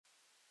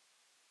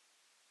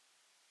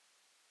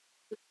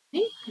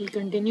We'll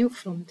continue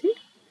from the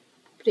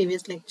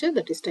previous lecture,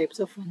 that is types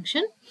of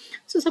function.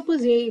 So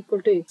suppose a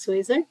equal to x,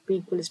 y, z, b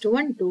equals to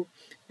 1, 2,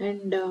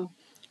 and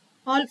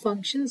all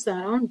functions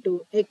are on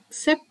 2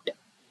 except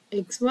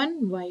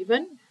x1,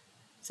 y1,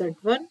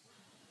 z1,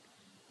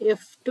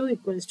 f2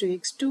 equals to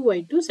x2,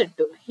 y2,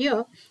 z2.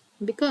 Here,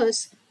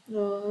 because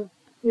your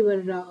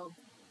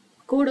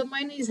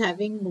codomain is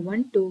having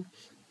 1, 2,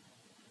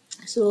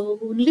 so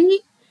only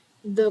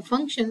the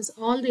functions,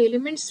 all the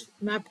elements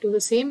mapped to the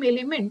same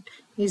element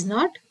is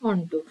not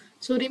onto.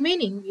 So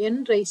remaining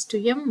n raised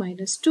to m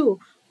minus 2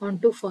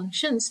 onto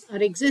functions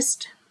are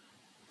exist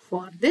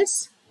for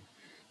this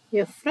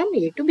f from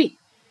a to b.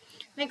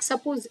 Next,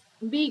 suppose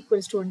b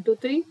equals to 1, 2,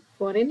 3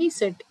 for any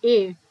set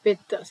a with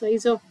the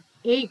size of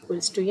a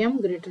equals to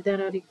m greater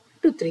than or equal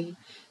to 3.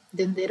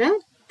 Then there are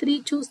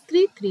 3 choose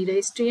 3, 3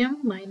 raised to m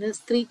minus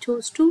 3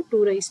 choose 2,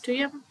 2 raised to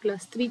m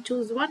plus 3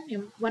 choose 1,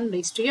 m 1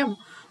 raised to m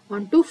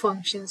on two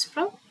functions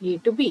from a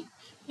to b.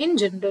 In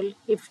general,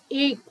 if a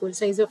equals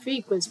size of a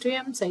equals to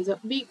m, size of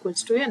b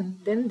equals to n,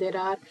 then there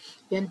are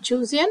n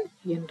choose n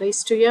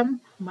raised to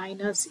m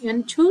minus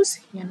n choose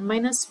n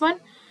minus 1,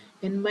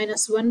 n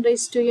minus 1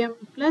 raised to m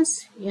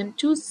plus n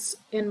choose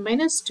n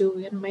minus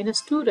 2, n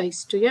minus 2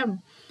 raised to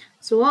m,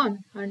 so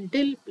on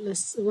until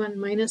plus 1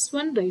 minus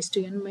 1 raised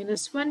to n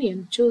minus 1,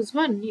 n choose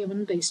 1,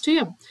 n raised to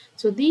m.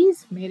 So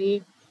these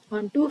many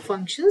onto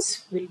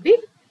functions will be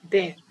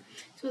there.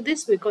 So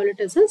this we call it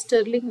as a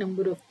Stirling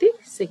number of the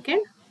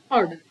second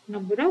order.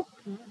 Number of,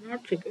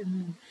 not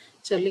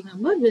Stirling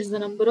number, this is the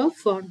number of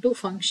onto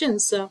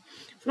functions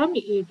from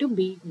a to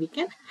b we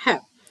can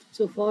have.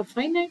 So for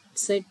finite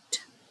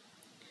set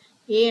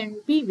a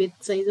and b with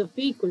size of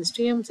b equals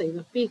to m, size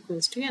of b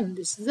equals to n,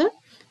 this is a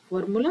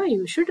formula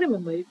you should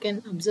remember. You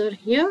can observe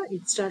here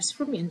it starts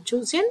from n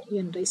choose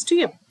n raised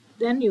to m.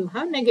 Then you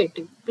have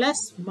negative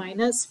plus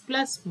minus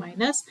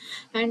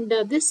and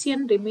this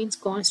n remains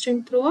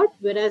constant throughout,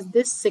 whereas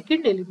this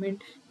second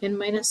element n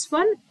minus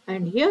 1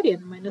 and here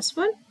n minus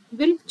 1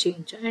 will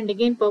change, and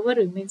again power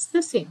remains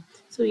the same.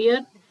 So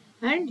here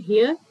and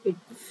here it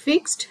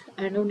fixed,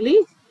 and only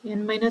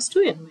n minus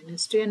 2, n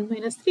minus 2, n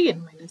minus 3,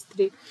 n minus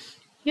 3.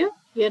 Here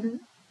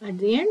n at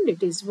the end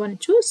it is 1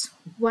 choose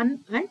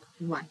 1 and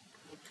 1.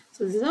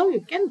 So this is how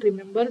you can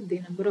remember the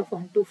number of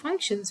onto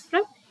functions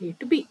from a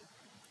to b.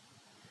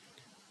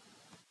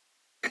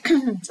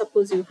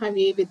 Suppose you have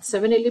a with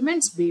 7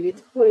 elements, b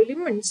with 4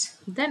 elements,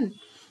 then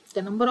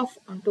the number of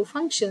onto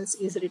functions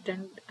is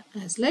written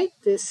as like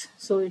this.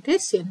 So it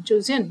is n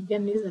choose n.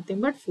 N is nothing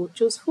but 4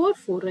 choose 4,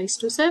 4 raised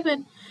to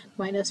 7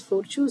 minus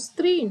 4 choose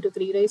 3 into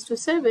 3 raised to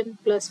 7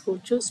 plus 4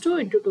 choose 2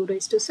 into 2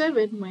 raised to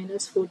 7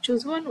 minus 4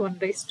 choose 1, 1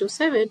 raised to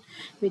 7,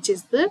 which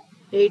is the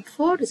 8,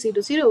 4,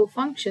 0, 0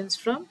 functions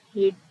from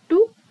a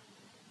to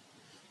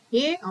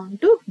a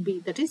onto b,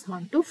 that is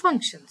onto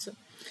functions.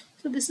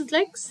 So this is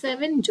like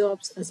 7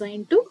 jobs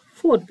assigned to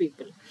 4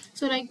 people.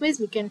 So likewise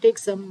we can take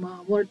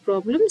some word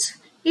problems.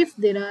 If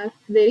there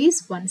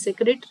is 1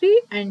 secretary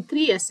and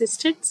 3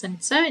 assistants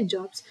and 7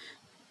 jobs,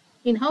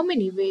 in how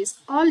many ways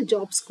all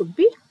jobs could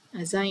be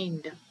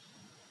assigned?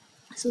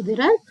 So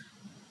there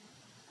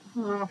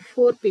are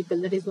 4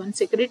 people, that is 1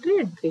 secretary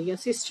and 3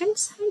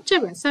 assistants and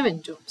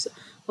 7 jobs.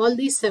 All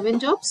these 7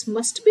 jobs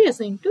must be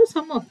assigned to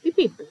some of the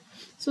people.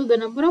 So the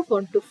number of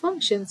onto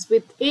functions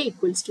with a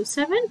equals to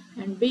 7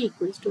 and b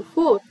equals to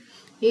 4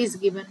 is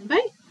given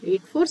by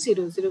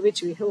 8400,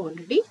 which we have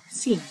already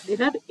seen.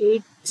 There are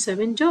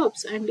 7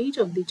 jobs and each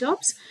of the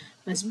jobs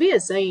must be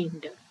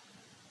assigned.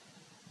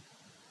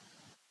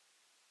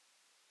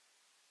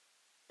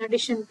 In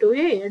addition to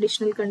a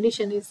additional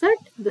condition is that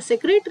the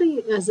secretary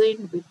is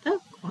assigned with the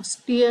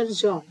costlier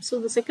job. So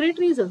the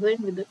secretary is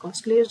assigned with the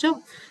costlier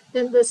job.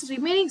 Then the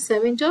remaining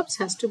 7 jobs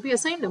has to be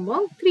assigned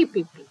among 3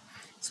 people.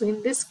 So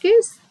in this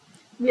case,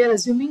 we are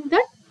assuming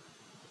that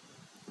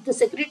the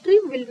secretary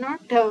will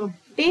not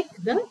take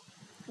the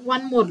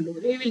one more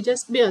load. He will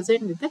just be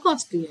assigned with the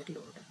costlier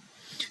load.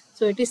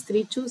 So it is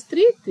 3 choose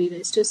 3, 3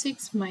 raised to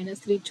 6 minus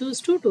 3 choose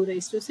 2, 2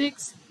 raised to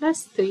 6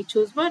 plus 3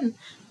 choose 1,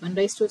 1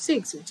 raised to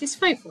 6, which is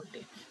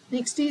 540.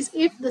 Next is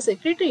if the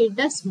secretary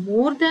does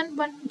more than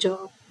one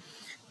job,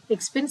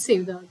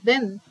 expensive,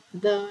 then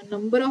the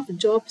number of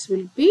jobs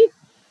will be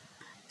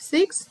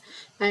 6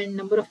 and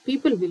number of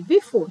people will be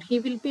 4. He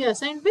will be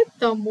assigned with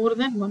more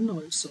than one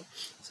also.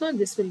 So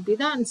this will be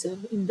the answer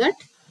in that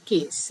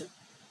case.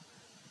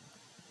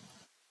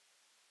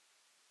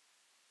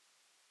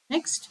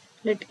 Next,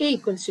 let a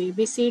equals to a,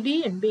 b, c,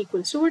 d and b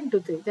equals to 1, 2,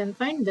 3. Then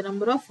find the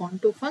number of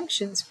onto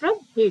functions from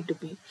a to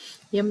b.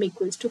 M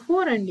equals to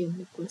 4 and m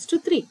equals to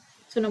 3.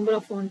 So number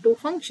of onto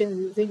functions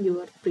using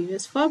your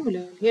previous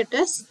formula get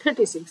us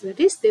 36. That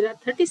is, there are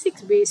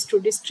 36 ways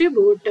to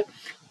distribute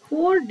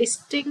 4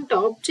 distinct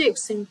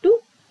objects into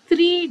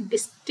 3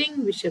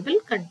 distinguishable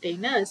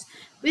containers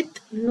with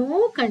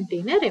no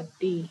container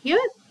empty. Here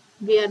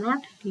we are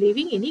not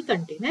leaving any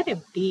container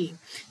empty.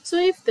 So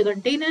if the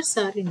containers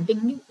are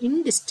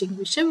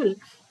indistinguishable,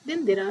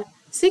 then there are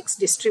 6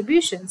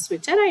 distributions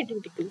which are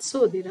identical.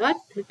 So there are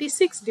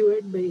 36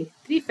 divided by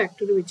 3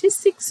 factorial, which is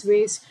 6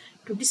 ways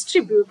to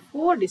distribute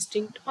 4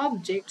 distinct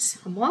objects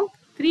among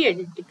 3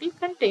 identical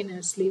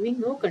containers, leaving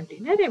no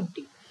container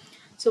empty.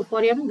 So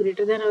for m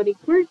greater than or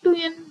equal to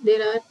n,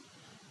 there are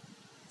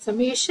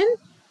summation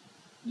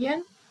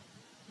n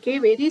k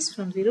varies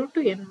from 0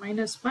 to n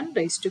minus 1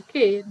 raised to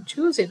k, and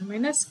choose n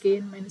minus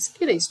k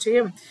raised to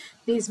m.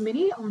 These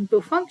many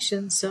onto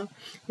functions,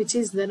 which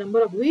is the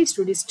number of ways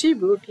to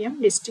distribute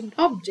m distinct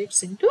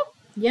objects into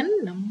n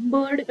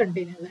numbered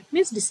containers. That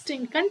means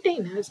distinct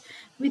containers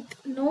with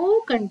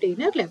no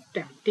container left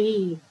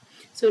empty.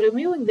 So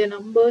removing the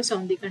numbers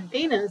on the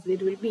containers, there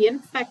will be n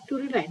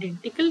factorial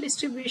identical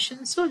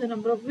distributions. So the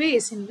number of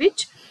ways in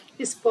which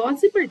is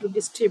possible to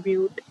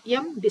distribute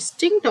m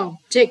distinct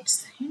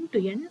objects into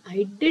n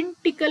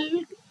identical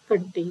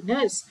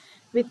containers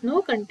with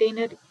no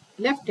container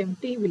left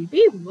empty will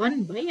be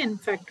 1 by n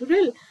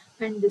factorial,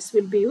 and this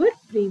will be your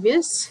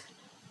previous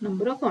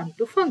number of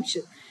onto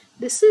function.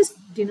 This is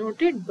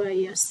denoted by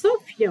s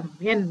of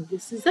mn.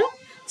 This is a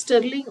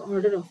Stirling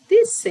order of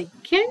the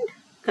second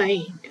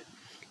kind.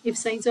 If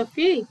size of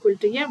A equal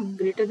to m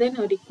greater than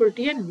or equal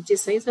to n, which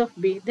is size of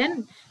B,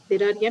 then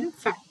there are n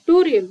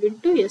factorial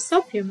into s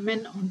of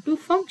mn onto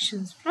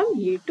functions from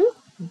A to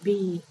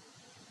B.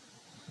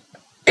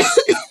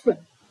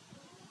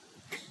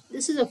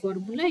 This is a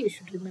formula you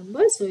should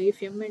remember. So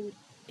if m and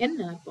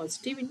n are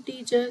positive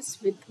integers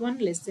with 1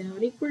 less than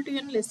or equal to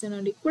n less than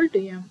or equal to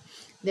m,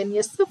 then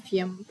s of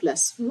m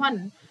plus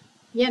 1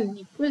 n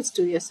equals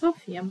to s of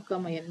m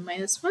comma n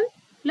minus 1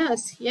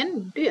 plus n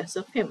into s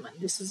of m1.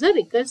 This is a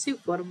recursive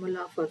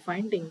formula for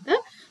finding the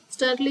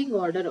Stirling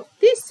order of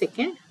the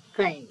second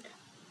kind.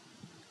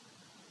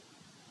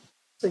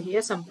 So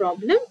here some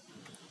problem.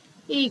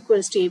 A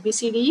equals to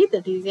ABCDE,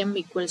 that is m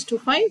equals to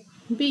 5,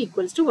 B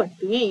equals to 1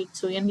 to 8,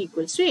 so n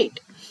equals to 8.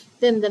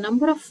 Then the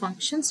number of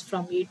functions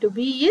from A to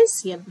B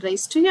is n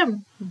raised to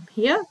m.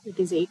 Here it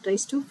is 8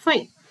 raised to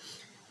 5.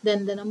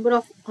 Then the number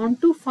of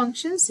onto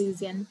functions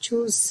is n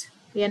choose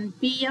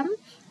npm,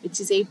 which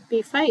is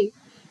 8p5.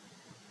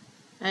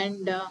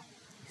 And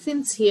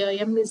since here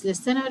m is less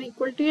than or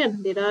equal to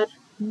n, there are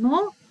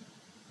no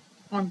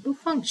onto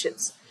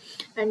functions.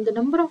 And the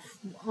number of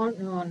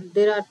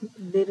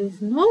there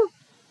is no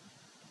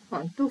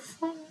onto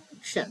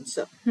functions.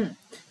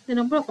 The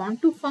number of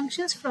onto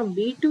functions from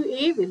B to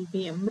A will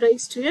be m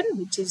raised to n,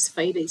 which is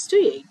 5 raised to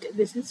 8.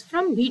 This is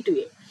from B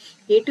to A.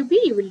 A to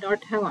B you will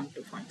not have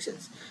onto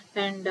functions.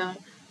 And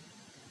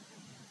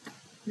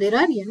there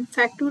are n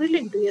factorial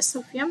into s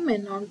of m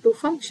and onto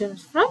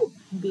functions from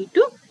B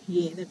to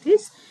A. That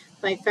is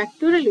 5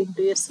 factorial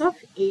into s of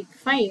 8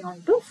 5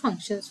 onto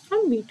functions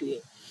from B to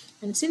A.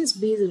 And since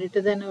B is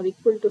greater than or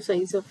equal to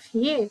size of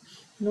A,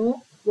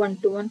 no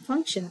one-to-one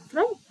function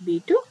from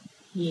B to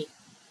A.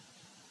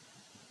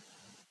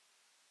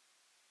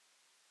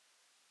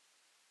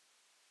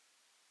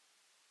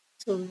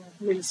 So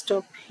we'll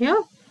stop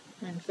here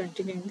and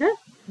continue in the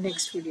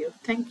next video.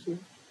 Thank you.